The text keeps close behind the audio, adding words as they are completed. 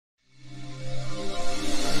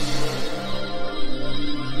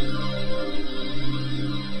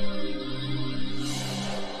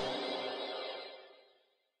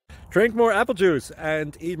Drink more apple juice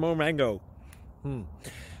and eat more mango.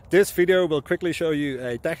 This video will quickly show you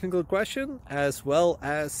a technical question as well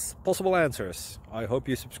as possible answers. I hope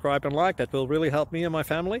you subscribe and like, that will really help me and my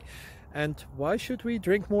family. And why should we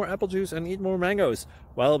drink more apple juice and eat more mangoes?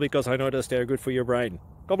 Well, because I noticed they're good for your brain.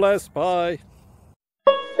 God bless, bye!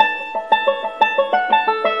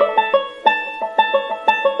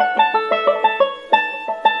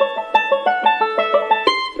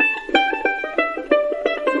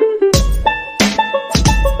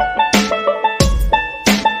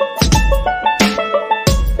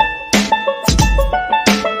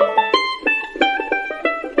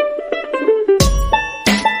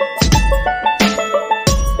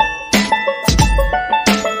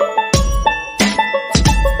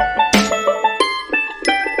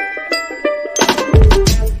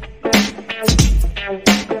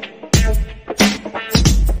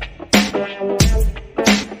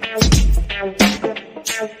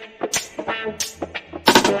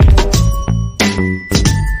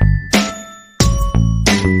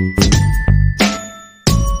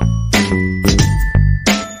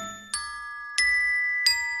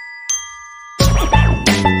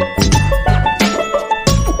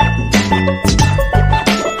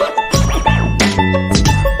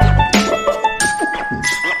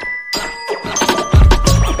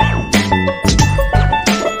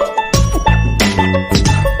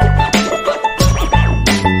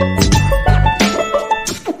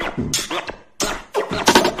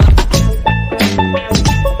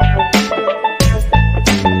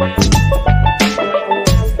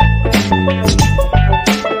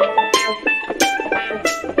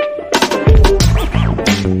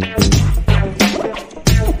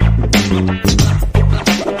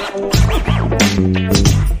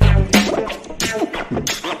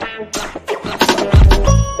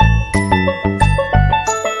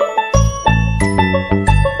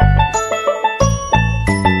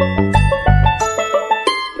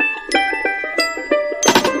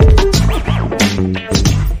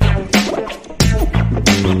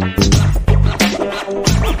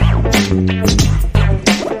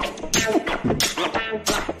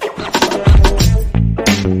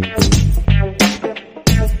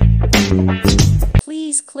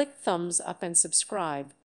 Please click thumbs up and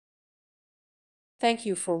subscribe. Thank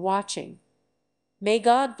you for watching. May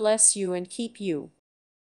God bless you and keep you.